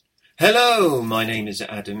Hello, my name is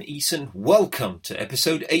Adam Eason. Welcome to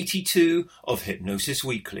episode 82 of Hypnosis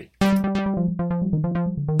Weekly.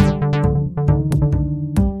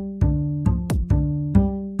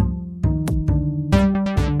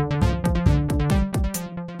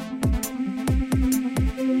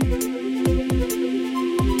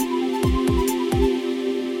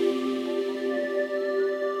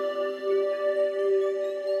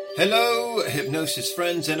 Hello, Hypnosis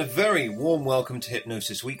friends, and a very warm welcome to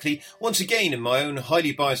Hypnosis Weekly. Once again, in my own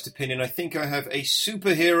highly biased opinion, I think I have a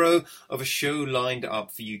superhero of a show lined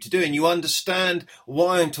up for you to do. And you understand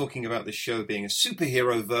why I'm talking about this show being a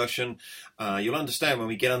superhero version. You'll understand when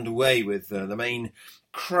we get underway with the main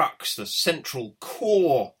crux, the central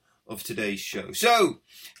core of today's show. So,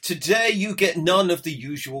 today you get none of the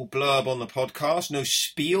usual blurb on the podcast, no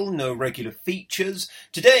spiel, no regular features.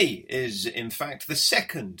 Today is, in fact, the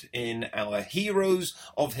second in our Heroes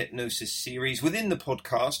of Hypnosis series within the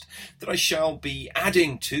podcast that I shall be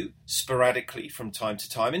adding to sporadically from time to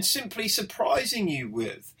time and simply surprising you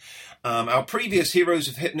with. Our previous Heroes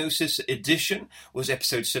of Hypnosis edition was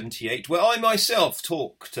episode 78, where I myself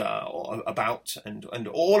talked about and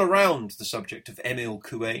all around the subject of Emile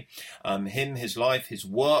Coué, him, his life, his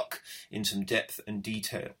work in some depth and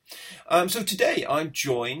detail. So today I'm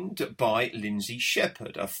joined by Lindsay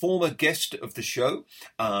Shepherd, a former guest of the show,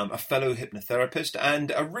 a fellow hypnotherapist,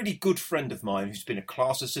 and a really good friend of mine who's been a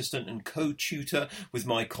class assistant and co-tutor with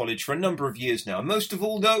my college for a number of years now. Most of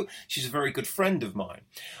all, though, she's a very good friend of mine.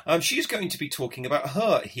 She's going to be talking about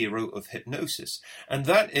her hero of hypnosis, and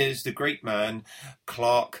that is the great man,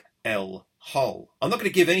 Clark L. Hull. I'm not going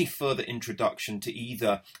to give any further introduction to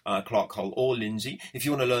either Clark Hull or Lindsay. If you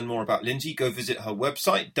want to learn more about Lindsay, go visit her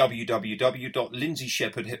website,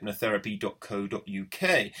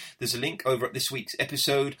 www.lindsayshepardhypnotherapy.co.uk. There's a link over at this week's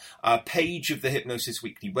episode page of the Hypnosis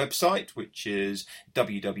Weekly website, which is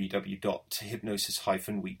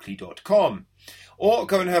www.hypnosis-weekly.com. Or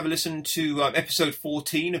go and have a listen to episode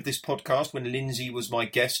 14 of this podcast when Lindsay was my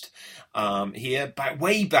guest here,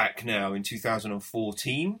 way back now in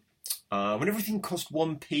 2014. When everything cost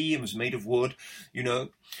 1p and was made of wood, you know.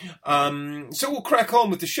 So we'll crack on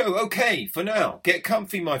with the show. Okay, for now, get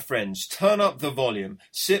comfy, my friends. Turn up the volume.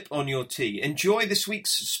 Sip on your tea. Enjoy this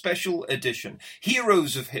week's special edition,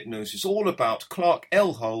 Heroes of Hypnosis, all about Clark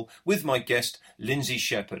L. Hull, with my guest, Lindsay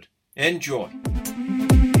Shepherd. Enjoy.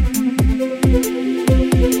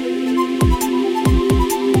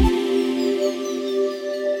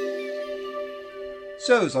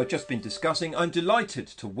 So, as I've just been discussing, I'm delighted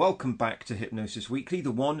to welcome back to Hypnosis Weekly the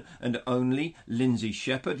one and only Lindsay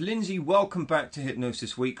Shepherd. Lindsay, welcome back to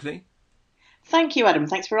Hypnosis Weekly. Thank you, Adam.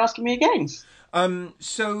 Thanks for asking me again.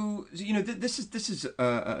 So you know, this is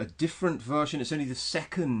a different version. It's only the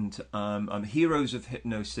second Heroes of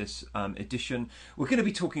Hypnosis edition. We're going to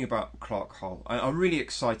be talking about Clark Hull. I'm really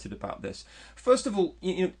excited about this. First of all,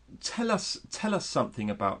 you know, tell us something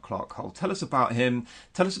about Clark Hull. Tell us about him.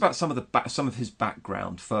 Tell us about some of his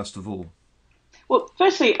background. First of all. Well,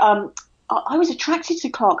 firstly, I was attracted to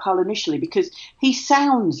Clark Hull initially because he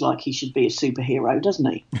sounds like he should be a superhero, doesn't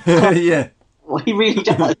he? Yeah. Well, he really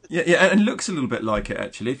does. yeah, and looks a little bit like it,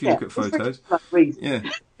 actually, if you look at photos. Yeah.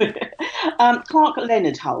 Clark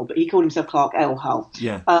Leonard Hull, but he called himself Clark L. Hull.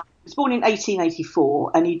 Yeah. He was born in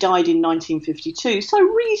 1884 and he died in 1952, so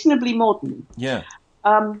reasonably modern. Yeah.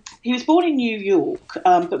 He was born in New York,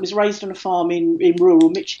 but was raised on a farm in rural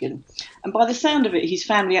Michigan. And by the sound of it, his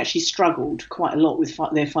family actually struggled quite a lot with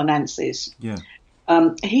their finances. Yeah.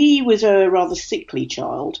 He was a rather sickly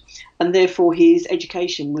child, and therefore his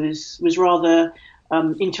education was rather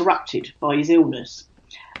interrupted by his illness.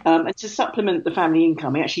 And to supplement the family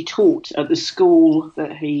income, he actually taught at the school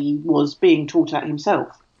that he was being taught at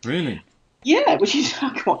himself. Really? Yeah, which is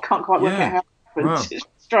I can't quite work out how it happens. Wow. It's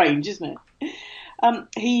strange, isn't it?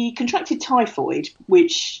 He contracted typhoid,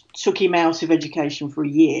 which took him out of education for a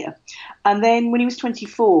year. And then when he was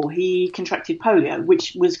 24, he contracted polio,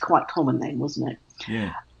 which was quite common then, wasn't it?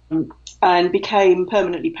 Yeah. And became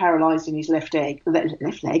permanently paralysed in his left leg. I'll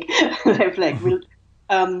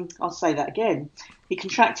say that again. He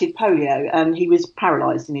contracted polio and he was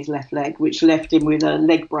paralysed in his left leg, which left him with a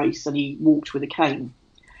leg brace and he walked with a cane.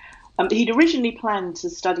 He'd originally planned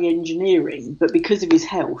to study engineering, but because of his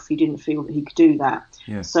health, he didn't feel that he could do that.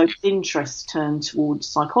 Yeah. So his interest turned towards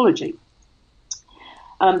psychology.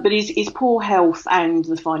 But his poor health and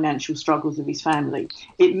the financial struggles of his family,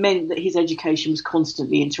 it meant that his education was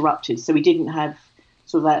constantly interrupted. So he didn't have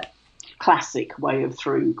sort of that classic way of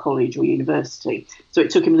through college or university. So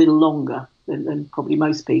it took him a little longer than probably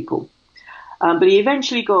most people. But he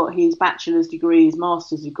eventually got his bachelor's degree, his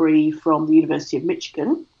master's degree from the University of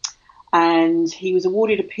Michigan. and he was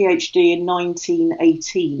awarded a PhD in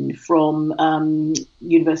 1918 from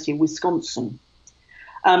University of Wisconsin.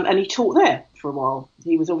 And he taught there for a while.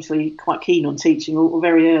 He was obviously quite keen on teaching or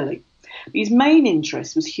very early. But his main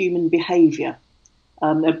interest was human behaviour,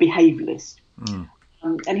 a behaviouralist.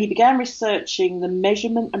 And he began researching the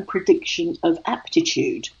measurement and prediction of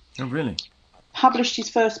aptitude. Oh, really? Published his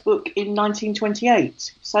first book in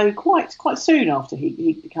 1928, so quite soon after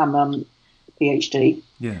he became a PhD.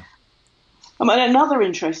 Yeah. And another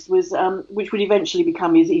interest was, which would eventually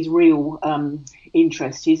become his real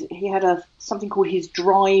interest, he had something called his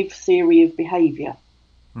drive theory of behaviour,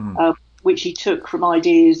 which he took from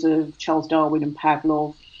ideas of Charles Darwin and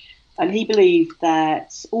Pavlov. And he believed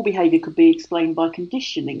that all behaviour could be explained by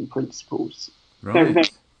conditioning principles. Right. Very, very,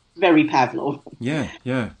 very Pavlov. Yeah,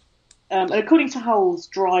 yeah. And according to Hull's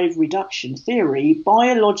drive reduction theory,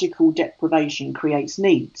 biological deprivation creates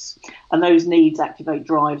needs, and those needs activate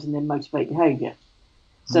drives and then motivate behaviour.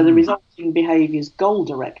 So the resulting behaviour is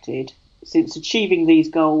goal-directed, since achieving these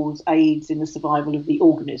goals aids in the survival of the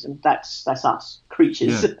organism. That's us,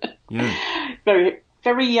 creatures. Yeah. Very,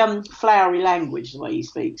 very flowery language, the way he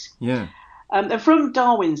speaks. Yeah. And from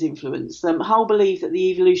Darwin's influence, Hull believed that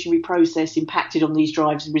the evolutionary process impacted on these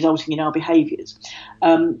drives, resulting in our behaviours.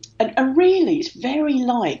 And really, it's very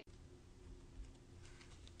like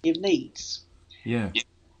needs. Yeah.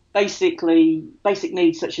 Basically, basic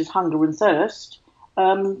needs such as hunger and thirst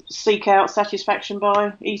seek out satisfaction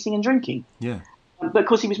by eating and drinking. Yeah. But of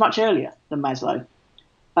course, he was much earlier than Maslow.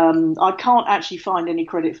 I can't actually find any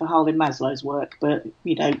credit for Hull in Maslow's work, but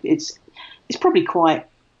it's probably quite.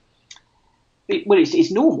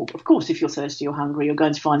 It's normal. Of course, if you're thirsty or hungry, you're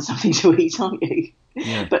going to find something to eat, aren't you?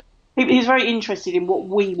 Yeah. But he was very interested in what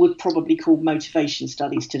we would probably call motivation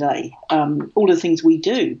studies today. All the things we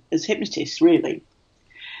do as hypnotists, really.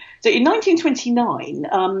 So in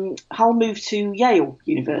 1929, Hull moved to Yale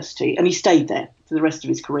University, and he stayed there for the rest of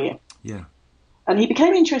his career. Yeah. And he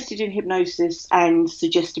became interested in hypnosis and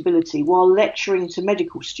suggestibility while lecturing to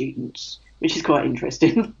medical students, which is quite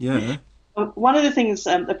interesting. Yeah. One of the things,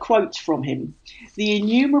 a quote from him, the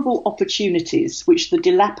innumerable opportunities which the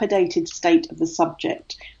dilapidated state of the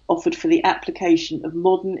subject offered for the application of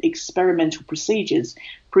modern experimental procedures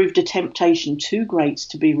proved a temptation too great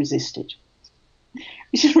to be resisted.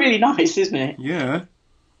 Which is really nice, isn't it? Yeah.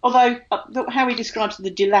 Although, how he describes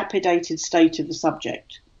the dilapidated state of the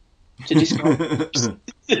subject to describe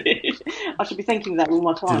I should be thinking that with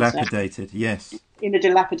my clients. Dilapidated, yes. In a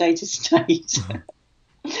dilapidated state.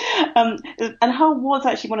 And Hull was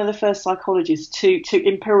actually one of the first psychologists to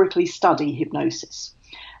empirically study hypnosis.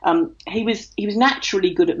 He was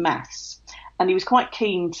naturally good at maths, and he was quite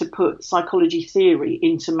keen to put psychology theory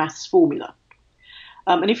into maths formula.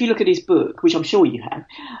 And if you look at his book, which I'm sure you have,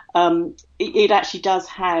 it actually does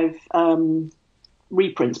have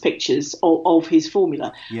reprints, pictures of his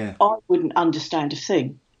formula. Yeah. I wouldn't understand a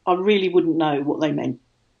thing. I really wouldn't know what they meant.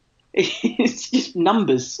 It's just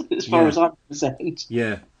numbers as far as I'm concerned.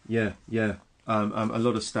 Yeah. A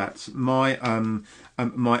lot of stats. My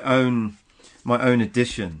own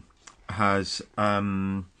edition has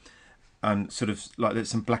sort of like there's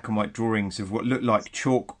some black and white drawings of what look like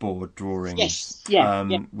chalkboard drawings. Yes.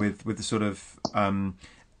 Yeah. With the sort of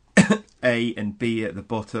A and B at the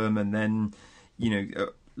bottom, and then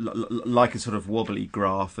like a sort of wobbly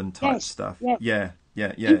graph and type stuff. Yeah.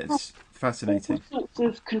 It's fascinating. All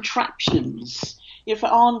sorts of contraptions. For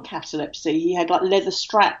arm catalepsy, he had like leather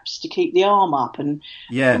straps to keep the arm up, and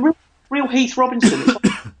real Heath Robinson.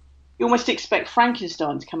 You almost expect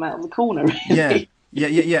Frankenstein to come out of the corner. Really.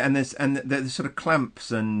 Yeah. And there's sort of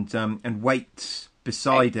clamps and weights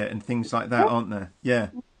beside it and things like that, aren't there? Yeah.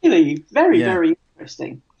 Really, very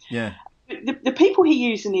interesting. Yeah. The people he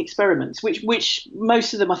used in the experiments, which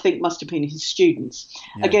most of them I think must have been his students,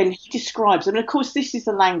 again, he describes them. And of course, this is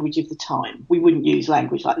the language of the time. We wouldn't use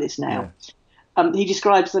language like this now. He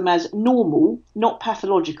describes them as normal, not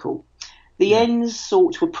pathological. The ends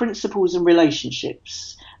sought were principles and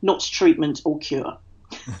relationships, not treatment or cure.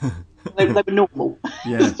 They were normal.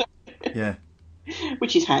 Yeah.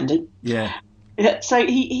 Which is handy. Yeah. So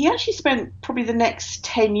he actually spent probably the next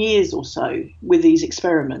 10 years or so with these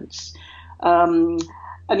experiments. And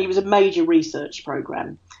he was a major research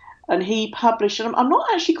program. And he published, and I'm not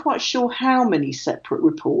actually quite sure how many separate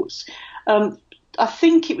reports. I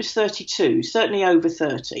think it was 32, certainly over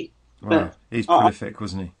 30. Wow, but he's prolific,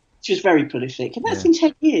 wasn't he? He was very prolific. And that's in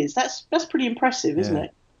 10 years. That's pretty impressive, isn't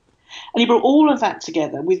it? And he brought all of that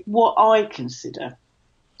together with what I consider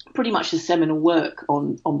pretty much the seminal work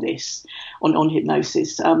on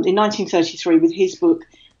hypnosis. In 1933 with his book,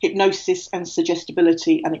 Hypnosis and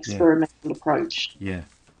Suggestibility, an Experimental Approach. Yeah.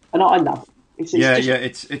 and I love it.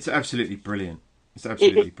 It's absolutely brilliant. It's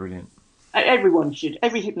absolutely brilliant. Everyone should,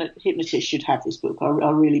 every hypnotist should have this book.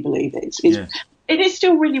 I really believe it. It is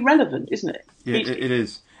still really relevant, isn't it? Yeah, it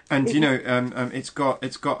is. And it's got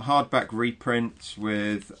hardback reprints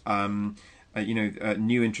with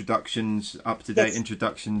new introductions, up to date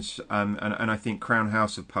introductions, and I think Crown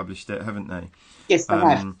House have published it, haven't they? Yes, they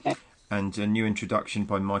have. Yeah. And a new introduction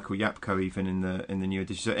by Michael Yapko, even in the new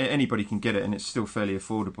edition. So anybody can get it, and it's still fairly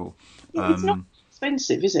affordable. It's not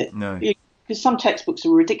expensive, is it? No, because some textbooks are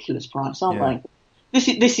a ridiculous price, aren't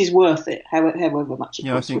they? This is worth it, however much it costs.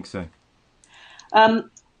 Yeah, I think so. And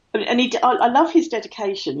I love his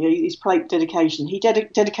dedication. His plate dedication. He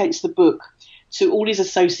dedicates the book to all his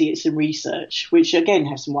associates in research, which again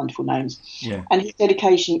have some wonderful names. Yeah. And his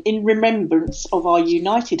dedication in remembrance of our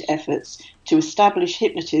united efforts to establish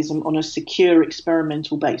hypnotism on a secure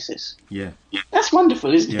experimental basis. Yeah. That's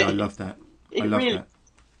wonderful, isn't it? Yeah, I love that. I love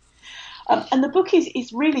that. And the book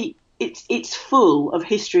is really, it's full of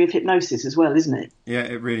history of hypnosis as well, isn't it? Yeah,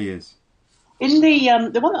 it really is. In the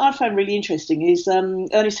one that I found really interesting is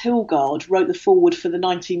Ernest Hilgard wrote the foreword for the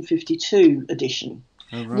 1952 edition.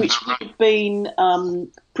 Oh, right. Which had been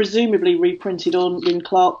presumably reprinted when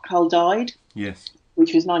Clark Hull died. Yes.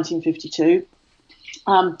 Which was 1952.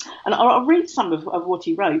 And I'll read some of what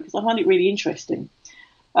he wrote because I find it really interesting.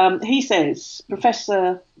 He says,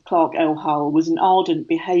 Professor Clark L. Hull was an ardent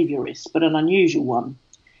behaviourist, but an unusual one.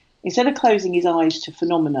 Instead of closing his eyes to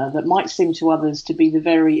phenomena that might seem to others to be the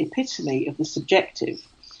very epitome of the subjective,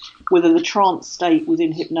 whether the trance state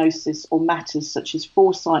within hypnosis or matters such as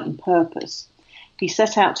foresight and purpose, he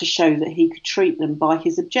set out to show that he could treat them by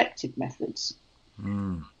his objective methods.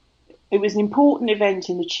 Mm. It was an important event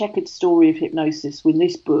in the checkered story of hypnosis when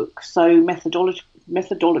this book, so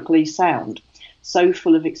methodologically sound, so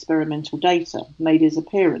full of experimental data, made his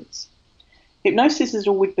appearance. Hypnosis has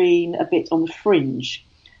always been a bit on the fringe,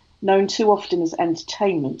 known too often as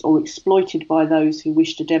entertainment or exploited by those who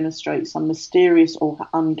wish to demonstrate some mysterious or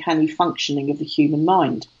uncanny functioning of the human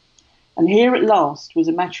mind. And here at last was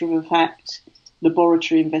a matter of fact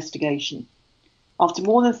laboratory investigation. After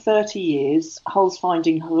more than 30 years, Hull's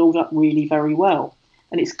findings hold up really very well,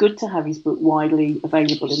 and it's good to have his book widely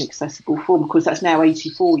available in accessible form, because that's now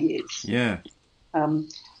 84 years. Yeah.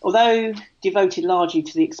 Although devoted largely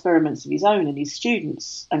to the experiments of his own and his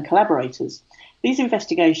students and collaborators, these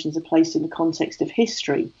investigations are placed in the context of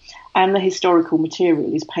history, and the historical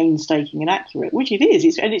material is painstaking and accurate, which it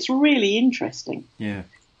is, and it's really interesting. Yeah.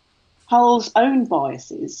 Hull's own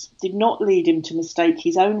biases did not lead him to mistake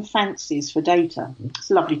his own fancies for data.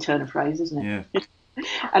 It's a lovely turn of phrase, isn't it? Yeah.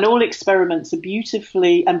 And all experiments are beautiful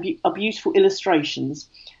illustrations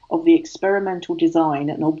of the experimental design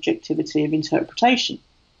and objectivity of interpretation.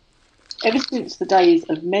 Ever since the days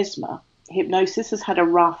of Mesmer, hypnosis has had a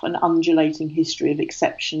rough and undulating history of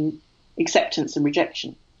acceptance and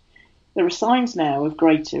rejection. There are signs now of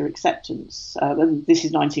greater acceptance. This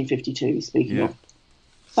is 1952 speaking of.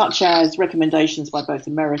 Such as recommendations by both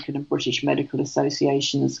American and British medical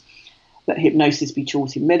associations that hypnosis be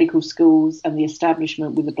taught in medical schools, and the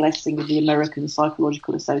establishment, with the blessing of the American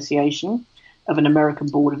Psychological Association, of an American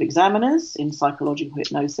Board of Examiners in psychological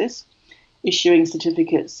hypnosis, issuing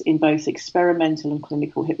certificates in both experimental and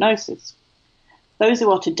clinical hypnosis. Those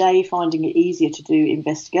who are today finding it easier to do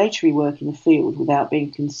investigatory work in the field without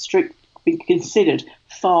being considered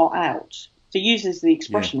far out. So uses the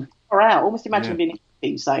expression far out. Almost imagine being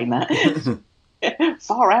saying that.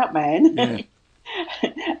 Far out, man. Yeah.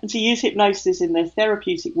 And to use hypnosis in their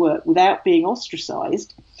therapeutic work without being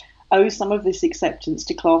ostracised owes some of this acceptance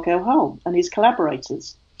to Clark L. Hull and his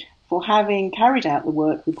collaborators for having carried out the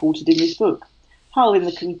work reported in this book. Hull, in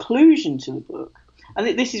the conclusion to the book,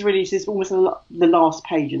 and this is almost the last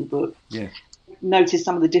page of the book, notice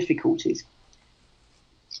some of the difficulties.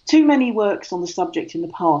 Too many works on the subject in the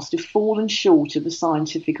past have fallen short of the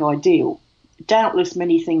scientific ideal. Doubtless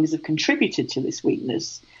many things have contributed to this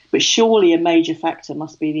weakness, but surely a major factor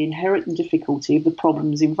must be the inherent difficulty of the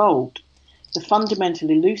problems involved, the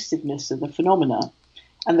fundamental elusiveness of the phenomena,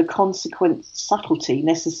 and the consequent subtlety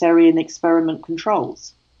necessary in experiment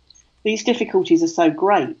controls. These difficulties are so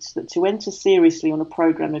great that to enter seriously on a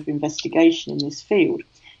program of investigation in this field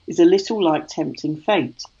is a little like tempting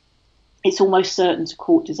fate. It's almost certain to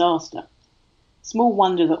court disaster. Small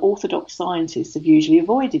wonder that orthodox scientists have usually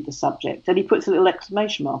avoided the subject, and he puts a little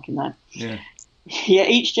exclamation mark in that. Yeah. Yet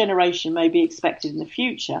each generation may be expected in the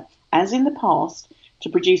future, as in the past, to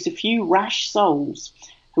produce a few rash souls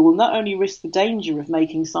who will not only risk the danger of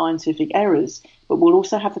making scientific errors, but will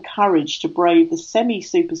also have the courage to brave the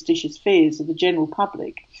semi-superstitious fears of the general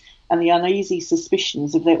public and the uneasy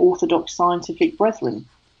suspicions of their orthodox scientific brethren.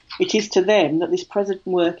 it is to them that this present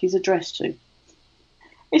work is addressed to.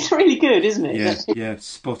 It's really good, isn't it? Yeah, yeah,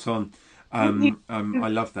 spot on. I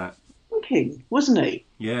love that. Thinking, wasn't he?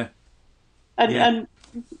 Yeah. And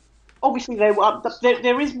obviously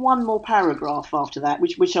there is one more paragraph after that,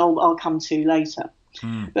 which I'll come to later.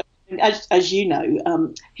 But as you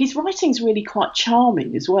know, his writing's really quite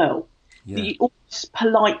charming as well. The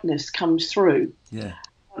politeness comes through. Yeah.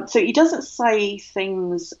 So he doesn't say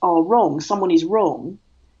things are wrong, someone is wrong.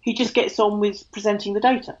 He just gets on with presenting the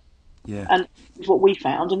data. Yeah. And this is what we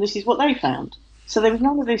found, and this is what they found. So there was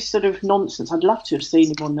none of this sort of nonsense. I'd love to have seen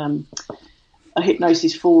him on a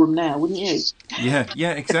hypnosis forum now, wouldn't you? Yeah,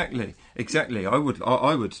 exactly. I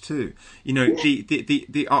would too. You know,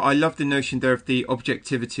 I love the notion there of the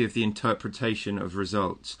objectivity of the interpretation of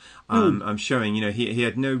results. I'm showing, you know, he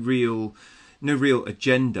had no real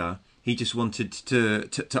agenda. He just wanted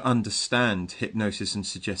to understand hypnosis and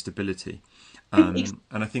suggestibility, and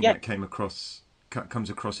I think that comes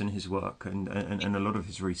across in his work and a lot of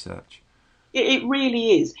his research. It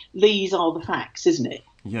really is. These are the facts, isn't it?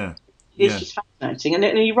 Yeah. It's just fascinating.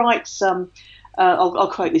 And he writes,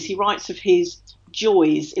 I'll quote this, he writes of his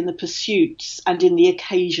joys in the pursuits and in the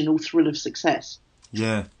occasional thrill of success.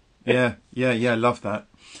 Yeah, love that.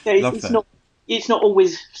 It's not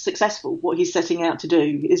always successful, what he's setting out to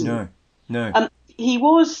do, isn't it? No. He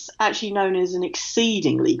was actually known as an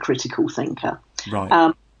exceedingly critical thinker.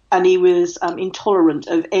 Right. And he was intolerant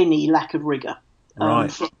of any lack of rigour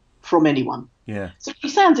from anyone. Yeah. So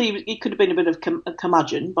he could have been a bit of a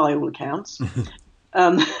curmudgeon by all accounts.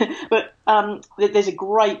 But there's a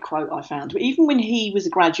great quote I found. Even when he was a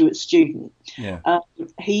graduate student,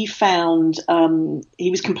 he found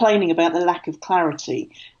he was complaining about the lack of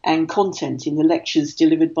clarity and content in the lectures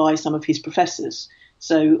delivered by some of his professors.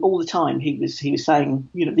 So all the time he was saying,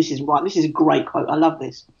 you know, this is right. This is a great quote. I love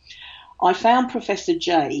this. I found Professor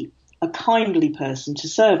J a kindly person to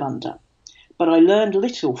serve under, but I learned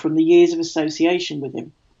little from the years of association with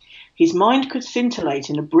him. His mind could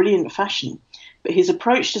scintillate in a brilliant fashion, but his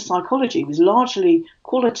approach to psychology was largely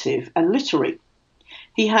qualitative and literary.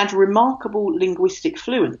 He had remarkable linguistic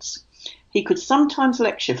fluence. He could sometimes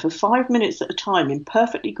lecture for 5 minutes at a time in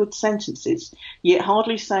perfectly good sentences, yet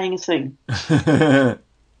hardly saying a thing.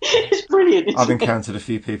 It's brilliant. I've encountered a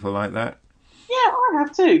few people like that. Yeah, I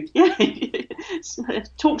have too. Yeah,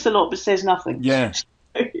 talks a lot but says nothing. Yeah.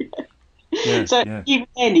 Even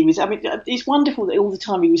then he was. I mean, it's wonderful that all the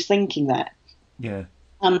time he was thinking that. Yeah.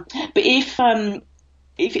 But if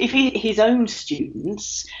his own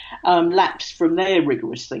students lapsed from their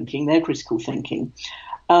rigorous thinking, their critical thinking,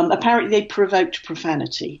 apparently they provoked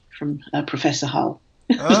profanity from Professor Hull.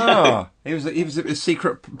 He was a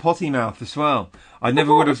secret potty mouth as well. I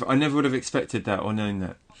never would have expected that or known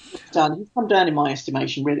that. He's come down in my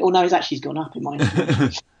estimation, really. Oh no, he's gone up in my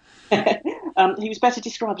estimation. He was better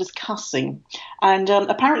described as cussing, and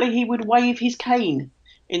apparently he would wave his cane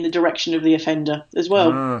in the direction of the offender as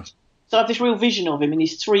well. So I have this real vision of him in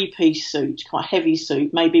his three-piece suit, quite heavy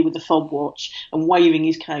suit, maybe with a fob watch, and waving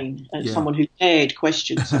his cane at someone who dared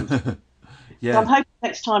question something. So I'm hoping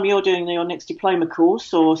next time you're doing your next diploma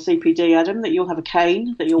course or CPD, Adam, that you'll have a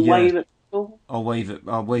cane that you'll wave at people. I'll wave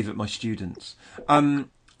at my students. I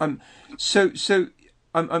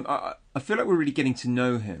feel like we're really getting to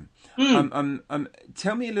know him.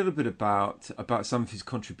 Tell me a little bit about some of his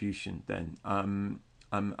contribution then.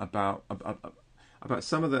 About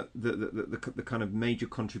some of the kind of major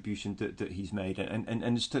contribution that he's made, and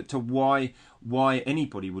as to why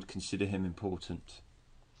anybody would consider him important.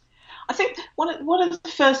 I think one of the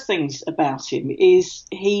first things about him is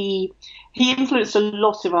he influenced a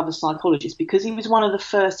lot of other psychologists because he was one of the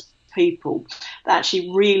first people that actually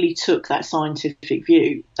really took that scientific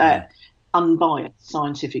view, that unbiased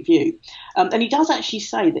scientific view. And he does actually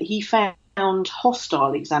say that he found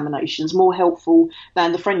hostile examinations more helpful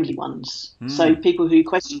than the friendly ones. So people who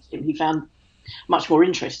questioned him, he found much more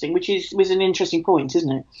interesting, which was an interesting point,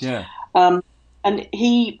 isn't it? Yeah. And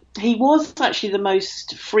he was actually the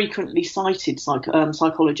most frequently cited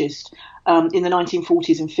psychologist in the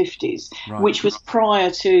 1940s and 50s, which was prior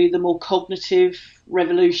to the more cognitive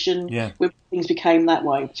revolution, when things became that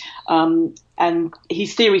way. And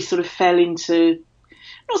his theories sort of fell into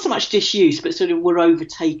not so much disuse, but sort of were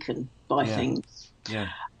overtaken by things. Yeah.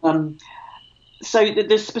 So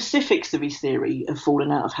the specifics of his theory have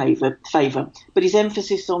fallen out of favour, but his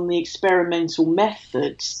emphasis on the experimental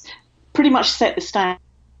methods pretty much set the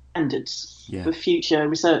standards for future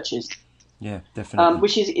researchers. Yeah, definitely.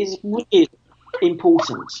 Which is really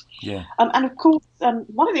important. Yeah. And of course,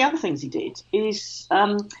 one of the other things he did is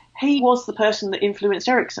he was the person that influenced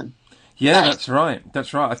Erickson. Yeah, that's right.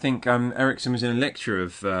 That's right. I think Erickson was in a lecture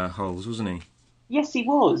of Hull's, wasn't he? Yes, he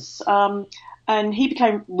was. And he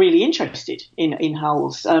became really interested in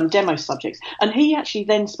Hull's demo subjects. And he actually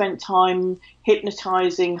then spent time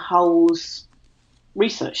hypnotising Hull's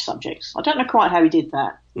research subjects. I don't know quite how he did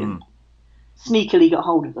that. Sneakily got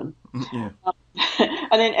hold of them. Yeah.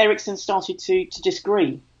 And then Erickson started to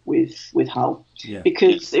disagree with Hull. Yeah.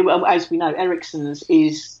 Because, as we know, Erickson's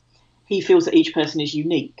he feels that each person is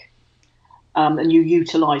unique. And you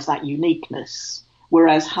utilise that uniqueness.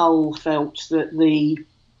 Whereas Hull felt that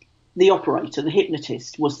the operator, the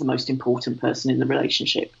hypnotist, was the most important person in the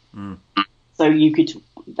relationship. So you could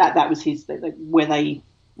that was where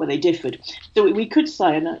they differed. So we could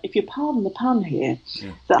say, and if you pardon the pun here,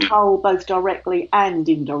 that Hull both directly and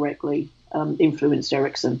indirectly influenced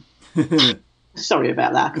Erickson. Sorry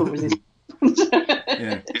about that. I couldn't resist.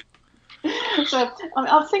 Yeah. So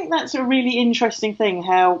I think that's a really interesting thing.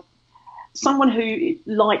 How someone who,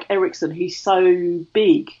 like Erickson, who's so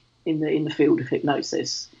big in the field of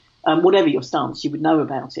hypnosis, whatever your stance, you would know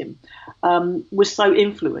about him, was so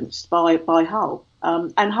influenced by Hull.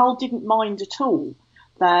 And Hull didn't mind at all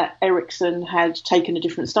that Erickson had taken a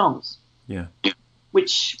different stance. Yeah.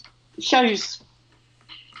 Which shows,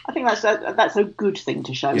 I think that's a good thing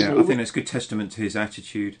to show. Yeah, I think that's a good testament to his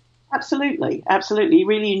attitude. Absolutely, absolutely. He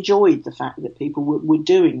really enjoyed the fact that people were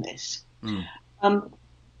doing this.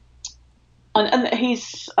 And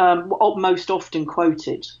he's most often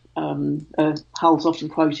quoted, Hull's often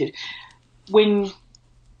quoted,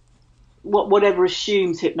 whatever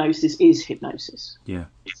assumes hypnosis is hypnosis. Yeah.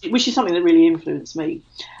 Which is something that really influenced me.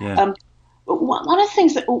 Yeah. But one of the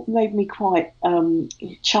things that made me quite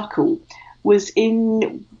chuckle was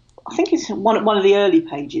I think it's one of the early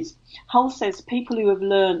pages. Hull says people who have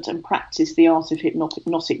learnt and practiced the art of hypnotic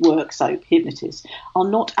work, so hypnotists, are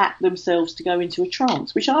not apt themselves to go into a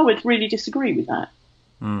trance, which I would really disagree with that.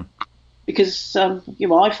 Because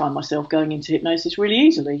I find myself going into hypnosis really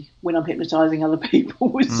easily when I'm hypnotising other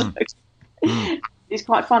people. So it's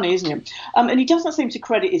quite funny, isn't it? And he doesn't seem to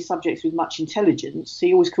credit his subjects with much intelligence.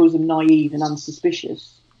 He always calls them naive and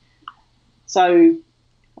unsuspicious. So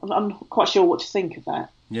I'm quite sure what to think of that.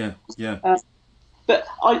 Yeah, yeah. But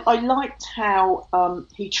I liked how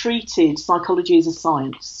he treated psychology as a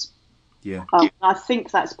science. Yeah. I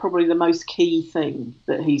think that's probably the most key thing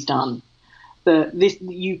that he's done. That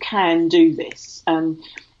you can do this, and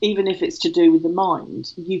even if it's to do with the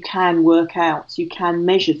mind, you can work out, you can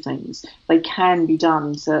measure things. They can be done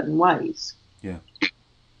in certain ways. Yeah.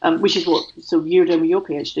 Which is what you're doing with your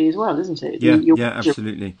PhD as well, isn't it? Yeah,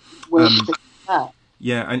 absolutely.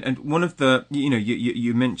 Yeah, and one of the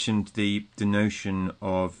you mentioned the notion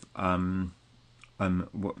of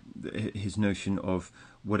his notion of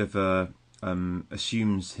whatever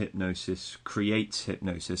assumes hypnosis creates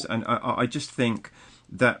hypnosis, and I just think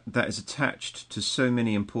that is attached to so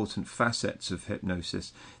many important facets of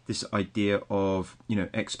hypnosis. This idea of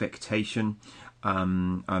expectation,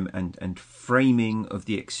 and framing of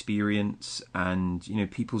the experience, and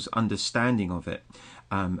people's understanding of it.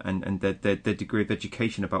 And their degree of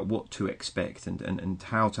education about what to expect and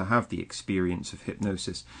how to have the experience of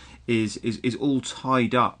hypnosis is all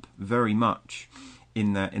tied up very much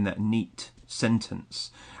in that neat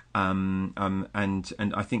sentence. And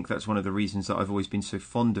I think that's one of the reasons that I've always been so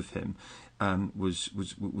fond of him, was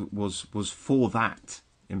for that,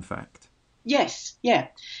 in fact. Yes, yeah.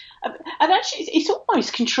 And actually, it's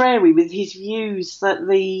almost contrary with his views that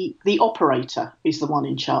the operator is the one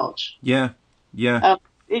in charge. Yeah. Yeah,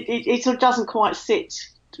 it sort of doesn't quite sit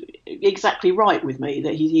exactly right with me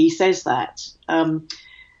that he says that.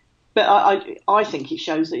 But I think it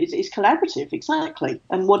shows that it's collaborative, exactly.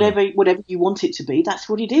 And whatever you want it to be, that's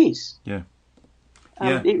what it is. Yeah.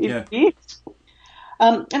 It is.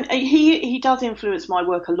 And he does influence my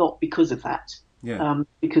work a lot because of that. Yeah.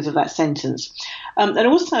 Because of that sentence. And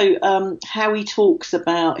also how he talks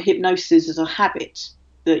about hypnosis as a habit,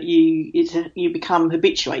 that you become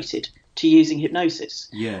habituated to using hypnosis.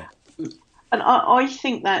 Yeah. And I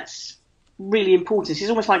think that's really important. It's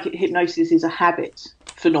almost like hypnosis is a habit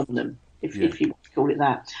phenomenon, if you want to call it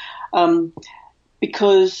that.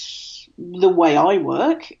 Because the way I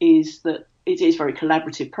work is that it is a very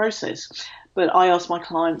collaborative process. But I ask my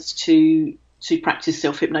clients to practice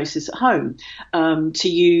self-hypnosis at home, to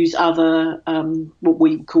use other, what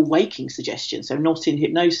we call waking suggestions, so not in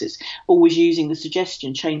hypnosis, always using the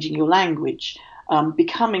suggestion, changing your language,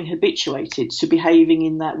 becoming habituated to behaving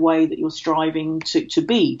in that way that you're striving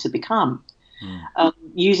to become,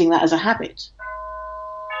 using that as a habit.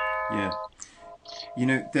 Yeah.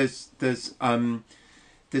 There's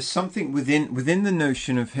something within the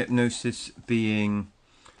notion of hypnosis being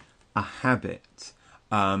a habit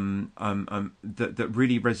that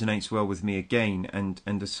really resonates well with me again, and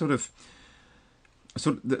the sort of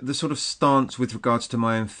the sort of stance with regards to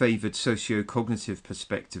my own favoured socio-cognitive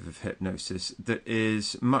perspective of hypnosis that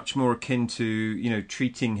is much more akin to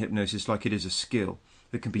treating hypnosis like it is a skill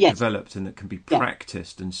that can be developed and that can be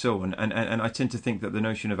practiced and so on. And I tend to think that the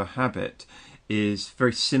notion of a habit is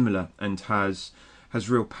very similar and has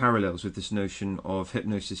real parallels with this notion of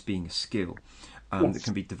hypnosis being a skill that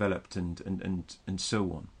can be developed and so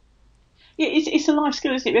on. Yeah, it's a life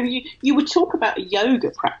skill, isn't it? I mean, you would talk about a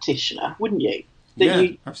yoga practitioner, wouldn't you?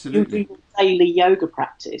 Absolutely. You do daily yoga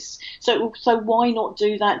practice. So why not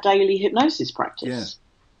do that daily hypnosis practice?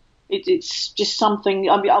 Yeah. It's just something.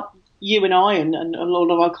 I mean, you and I and a lot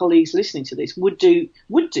of our colleagues listening to this would do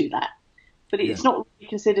that. But it's not really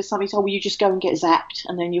considered something. Oh, well, you just go and get zapped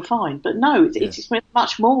and then you're fine. But no, it's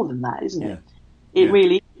much more than that, isn't it? It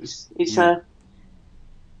really is. It's a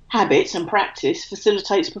habits and practice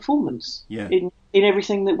facilitates performance in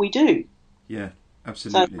everything that we do. Yeah,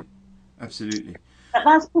 absolutely. So, absolutely.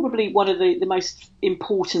 That's probably one of the most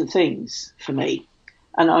important things for me.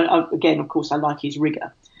 And I again, of course, I like his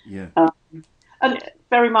rigour. Yeah. And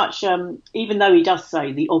very much, even though he does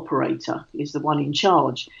say the operator is the one in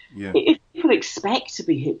charge, if people expect to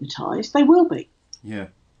be hypnotised, they will be. Yeah.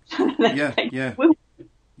 They will.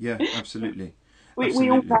 Yeah, absolutely. We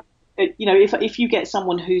all have, if you get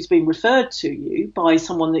someone who's been referred to you by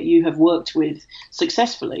someone that you have worked with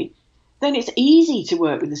successfully, then it's easy to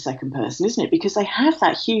work with the second person, isn't it? Because they have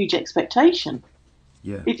that huge expectation.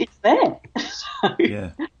 Yeah. It's there. So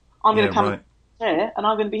I'm going to come there and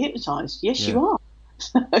I'm going to be hypnotised. Yes, you are.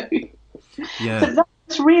 So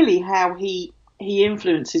that's really how he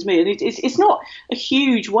influences me. And it's not a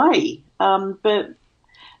huge way, but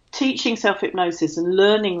teaching self-hypnosis and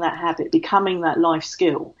learning that habit, becoming that life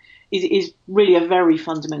skill, is really a very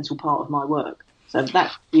fundamental part of my work. So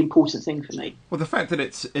that's the important thing for me. Well, the fact that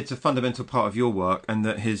it's a fundamental part of your work, and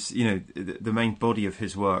that his, the main body of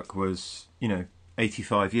his work was,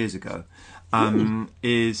 85 years ago,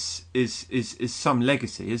 is some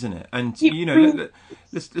legacy, isn't it? And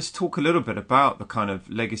let's talk a little bit about the kind of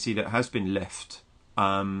legacy that has been left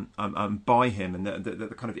by him, and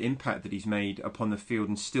the kind of impact that he's made upon the field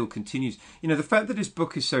and still continues. The fact that his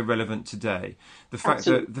book is so relevant today, the fact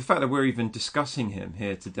that we're even discussing him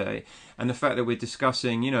here today, and the fact that we're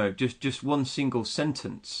discussing, just one single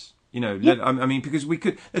sentence. I mean, because we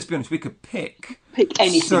could, let's be honest, we could pick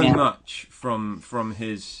anything so out. much from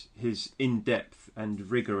his in-depth and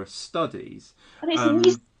rigorous studies. And it's an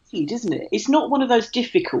easy read, isn't it? It's not one of those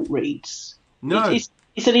difficult reads. No.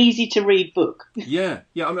 It's an easy-to-read book. Yeah.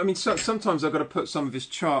 I mean, sometimes I've got to put some of his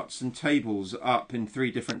charts and tables up in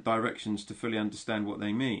 3 different directions to fully understand what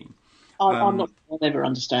they mean. I'll never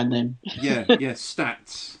understand them.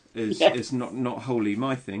 Stats is not wholly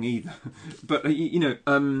my thing either. But you're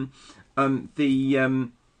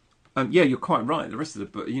quite right. The rest of the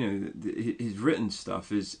book, his written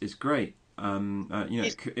stuff is great.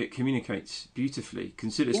 It communicates beautifully.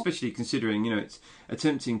 Especially considering it's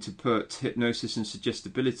attempting to put hypnosis and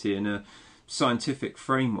suggestibility in a scientific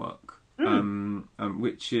framework,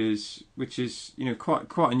 which is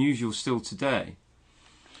quite unusual still today.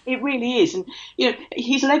 It really is, and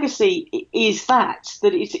his legacy is that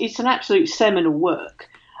it's an absolute seminal work.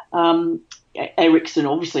 Erickson,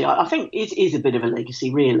 obviously, I think is a bit of a legacy,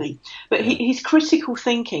 really, but his critical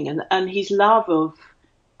thinking and his love of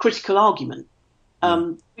critical argument,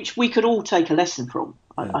 which we could all take a lesson from,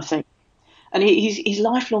 I think, and his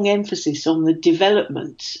lifelong emphasis on the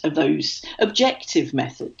development of those objective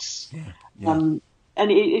methods, and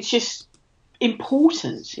it's just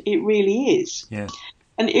important. It really is. Yeah.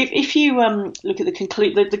 And if you look at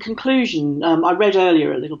the conclusion, I read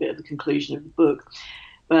earlier a little bit of the conclusion of the book,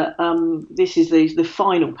 but this is the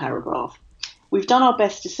final paragraph. We've done our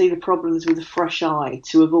best to see the problems with a fresh eye,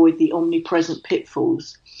 to avoid the omnipresent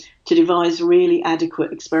pitfalls, to devise really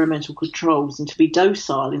adequate experimental controls, and to be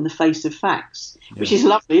docile in the face of facts, which is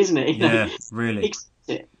lovely, isn't it? Really.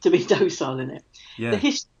 To be docile in it. Yeah. The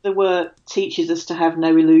history of the work teaches us to have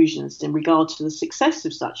no illusions in regards to the success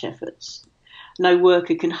of such efforts. No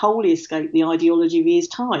worker can wholly escape the ideology of his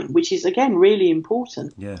time, which is, again, really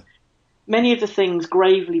important. Yeah. Many of the things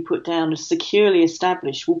gravely put down as securely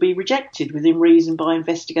established will be rejected within reason by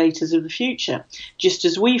investigators of the future, just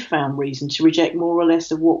as we found reason to reject more or less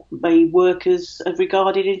of what workers have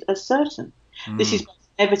regarded as certain. This is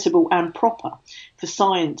inevitable and proper, for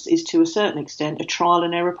science is to a certain extent a trial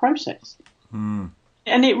and error process. And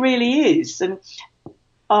it really is. And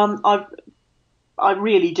I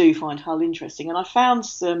really do find Hull interesting, and I found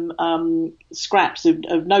some scraps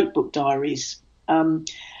of notebook diaries,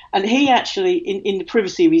 And he actually, in the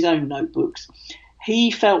privacy of his own notebooks,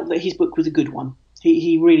 he felt that his book was a good one.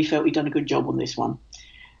 He really felt he'd done a good job on this one.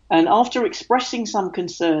 And after expressing some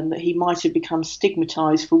concern that he might have become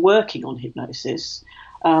stigmatized for working on hypnosis,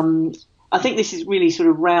 I think this is really sort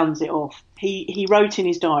of rounds it off. He wrote in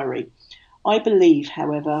his diary, "I believe,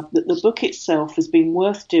 however, that the book itself has been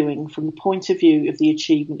worth doing from the point of view of the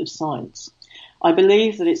achievement of science. I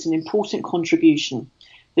believe that it's an important contribution,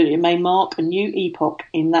 that it may mark a new epoch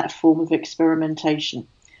in that form of experimentation,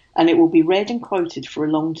 and it will be read and quoted for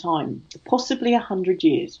a long time, possibly 100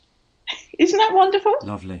 years." Isn't that wonderful?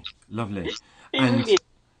 Lovely. And really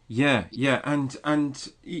yeah, and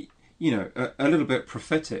you know, a little bit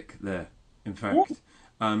prophetic there, in fact.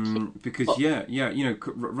 Yeah. Because you know,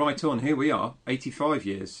 right on, here we are, 85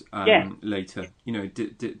 years later, you know,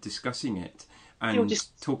 discussing it and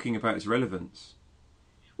talking about its relevance.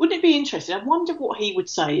 Wouldn't it be interesting? I wonder what he would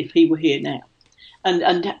say if he were here now,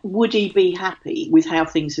 and would he be happy with how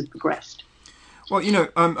things have progressed? Well, you know,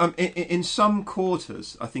 in some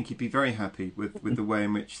quarters, I think he'd be very happy with the way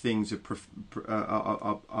in which things are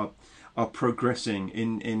progressing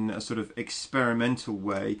in a sort of experimental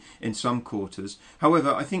way in some quarters.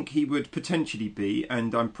 However, I think he would potentially be,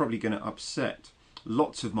 and I'm probably going to upset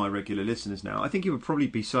lots of my regular listeners now, I think he would probably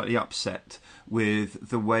be slightly upset with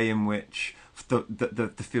the way in which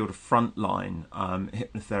the field of frontline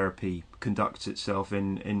hypnotherapy conducts itself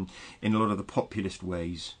in a lot of the populist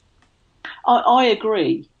ways. I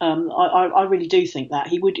agree. I really do think that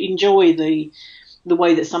he would enjoy the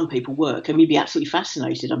way that some people work, and he'd be absolutely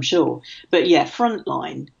fascinated, I'm sure. But yeah,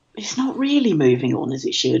 frontline, it's not really moving on as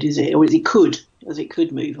it should, is it? Or as it could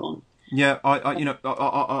move on. Yeah,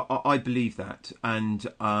 I believe that, and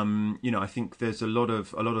you know, I think there's a lot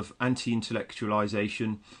of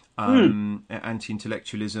anti-intellectualisation,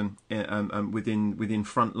 anti-intellectualism within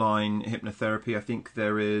frontline hypnotherapy. I think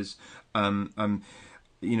there is.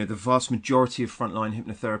 You know, the vast majority of frontline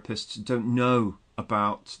hypnotherapists don't know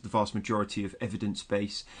about the vast majority of evidence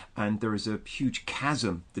base, and there is a huge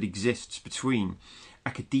chasm that exists between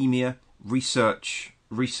academia, researchers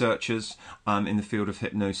in the field of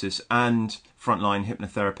hypnosis, and frontline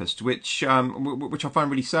hypnotherapists, which I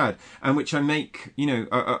find really sad, and which I make, you know,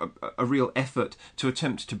 a real effort to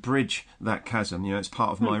attempt to bridge that chasm. You know, it's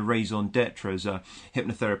part of my raison d'etre as a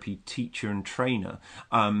hypnotherapy teacher and trainer.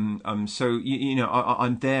 So you know,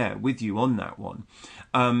 I'm there with you on that one.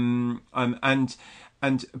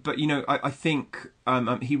 But you know, I think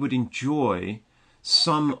he would enjoy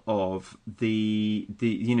some of the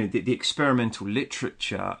you know the experimental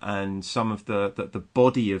literature and some of the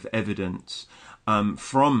body of evidence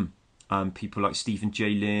from people like Stephen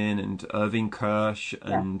J. Lin and Irving Kirsch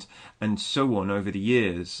and so on over the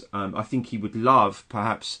years. I think he would love,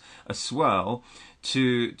 perhaps as well,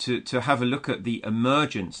 to have a look at the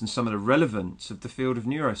emergence and some of the relevance of the field of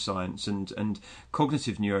neuroscience and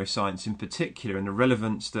cognitive neuroscience in particular, and the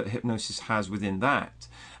relevance that hypnosis has within that.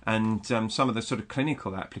 And some of the sort of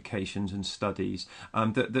clinical applications and studies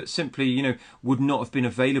that simply, you know, would not have been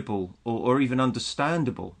available or even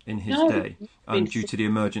understandable in his day due to the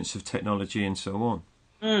emergence of technology and so on.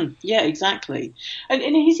 Yeah, exactly. And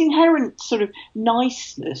his inherent sort of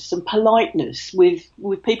niceness and politeness with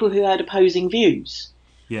people who had opposing views.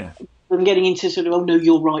 Yeah. And getting into sort of, oh, no,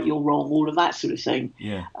 you're right, you're wrong, all of that sort of thing.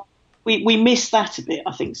 Yeah. We miss that a bit,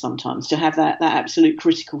 I think, sometimes, to have that absolute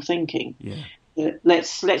critical thinking. Yeah.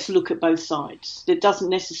 Let's look at both sides. There doesn't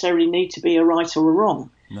necessarily need to be a right or a wrong.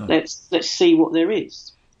 No. Let's see what there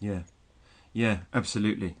is. Yeah,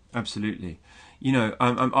 absolutely. You know,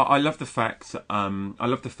 I love the fact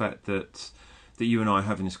that you and I are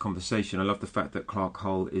having this conversation. I love the fact that Clark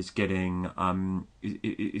Hull is getting some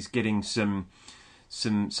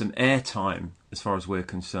airtime as far as we're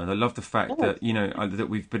concerned. I love the fact that, you know, that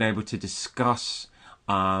we've been able to discuss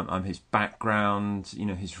his background, you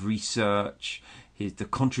know, his research, the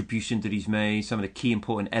contribution that he's made, some of the key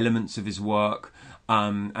important elements of his work,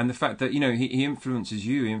 and the fact that, you know, he influences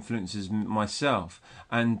you, he influences myself,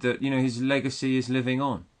 and that, you know, his legacy is living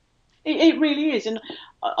on. It really is, and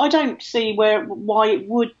I don't see why it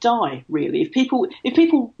would die, really. If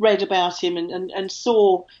people read about him and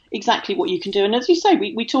saw exactly what you can do, and as you say,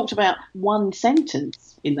 we talked about one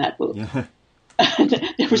sentence in that book. Yeah.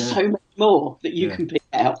 There are so many more that you can pick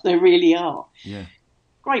out. There really are. Yeah.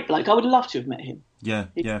 Great bloke. I would have loved to have met him. Yeah.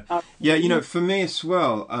 You know, for me as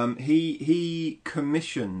well, he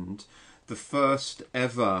commissioned the first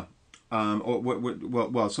ever,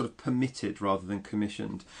 sort of permitted rather than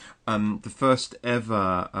commissioned, the first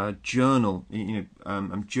ever journal,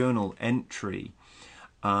 journal entry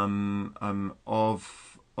of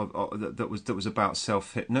that was about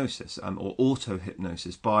self-hypnosis or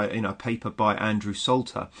auto-hypnosis by a paper by Andrew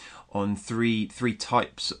Salter on three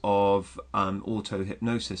types of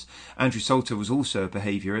auto-hypnosis. Andrew Salter was also a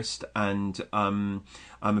behaviourist and I'm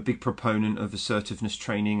a big proponent of assertiveness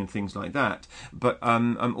training and things like that. But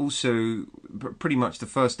I'm also pretty much the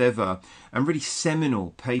first ever and really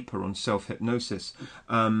seminal paper on self-hypnosis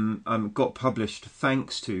got published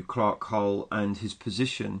thanks to Clark Hull and his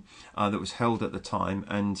position that was held at the time,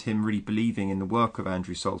 and him really believing in the work of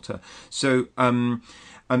Andrew Salter. So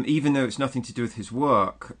even though it's nothing to do with his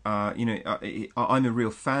work, I'm a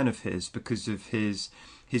real fan of his because of his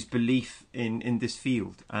belief in this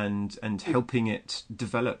field and helping it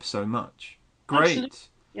develop so much. Great. Absolutely.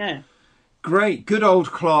 Yeah. Great. Good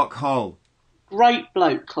old Clark Hull. Great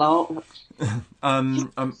bloke, Clark. This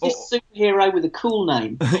superhero with a cool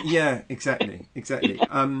name. Yeah, exactly.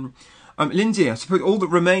 Lindsay, I suppose all that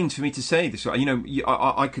remains for me to say this,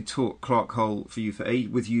 I could talk Clark Hull with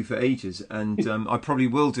you for ages, and I probably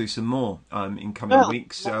will do some more in coming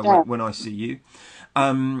weeks when I see you.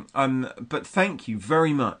 But thank you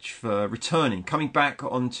very much for returning, coming back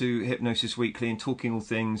onto Hypnosis Weekly and talking all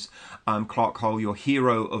things Clark Hull, your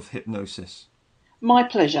hero of hypnosis. My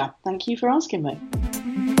pleasure. Thank you for asking me.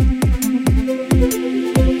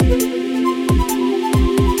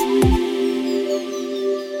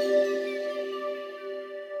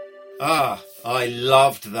 I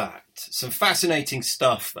loved that. Some fascinating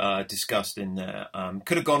stuff discussed in there.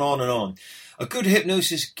 Could have gone on and on. A good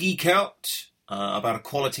hypnosis geek out about a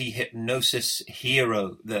quality hypnosis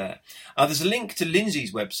hero there. There's a link to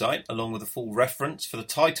Lindsay's website along with a full reference for the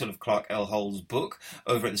title of Clark L. Hull's book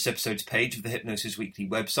over at this episode's page of the Hypnosis Weekly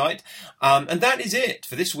website. And that is it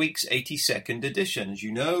for this week's 82nd edition. As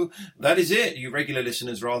you know, that is it. You regular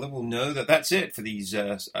listeners, rather, will know that that's it for these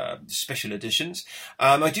special editions.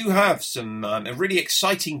 I do have some really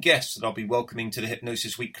exciting guests that I'll be welcoming to the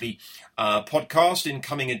Hypnosis Weekly podcast in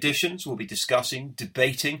coming editions. We'll be discussing,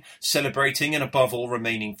 debating, celebrating, and above all,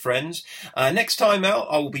 remaining friends. Next time out,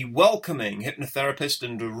 I will be welcoming hypnotherapist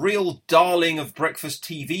and a real darling of breakfast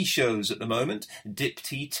TV shows at the moment,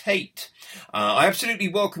 Dipti Tate. I absolutely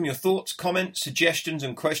welcome your thoughts, comments, suggestions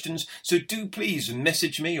and questions, so do please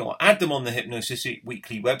message me or add them on the Hypnosis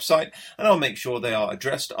Weekly website, and I'll make sure they are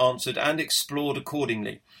addressed, answered and explored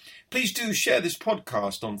accordingly. Please do share this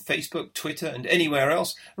podcast on Facebook, Twitter and anywhere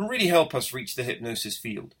else and really help us reach the hypnosis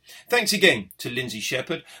field. Thanks again to Lindsay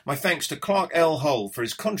Shepherd. My thanks to Clark L. Hull for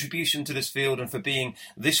his contribution to this field and for being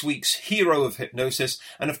this week's hero of hypnosis.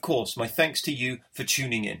 And of course, my thanks to you for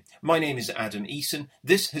tuning in. My name is Adam Eason.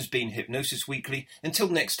 This has been Hypnosis Weekly. Until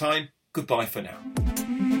next time, goodbye for now.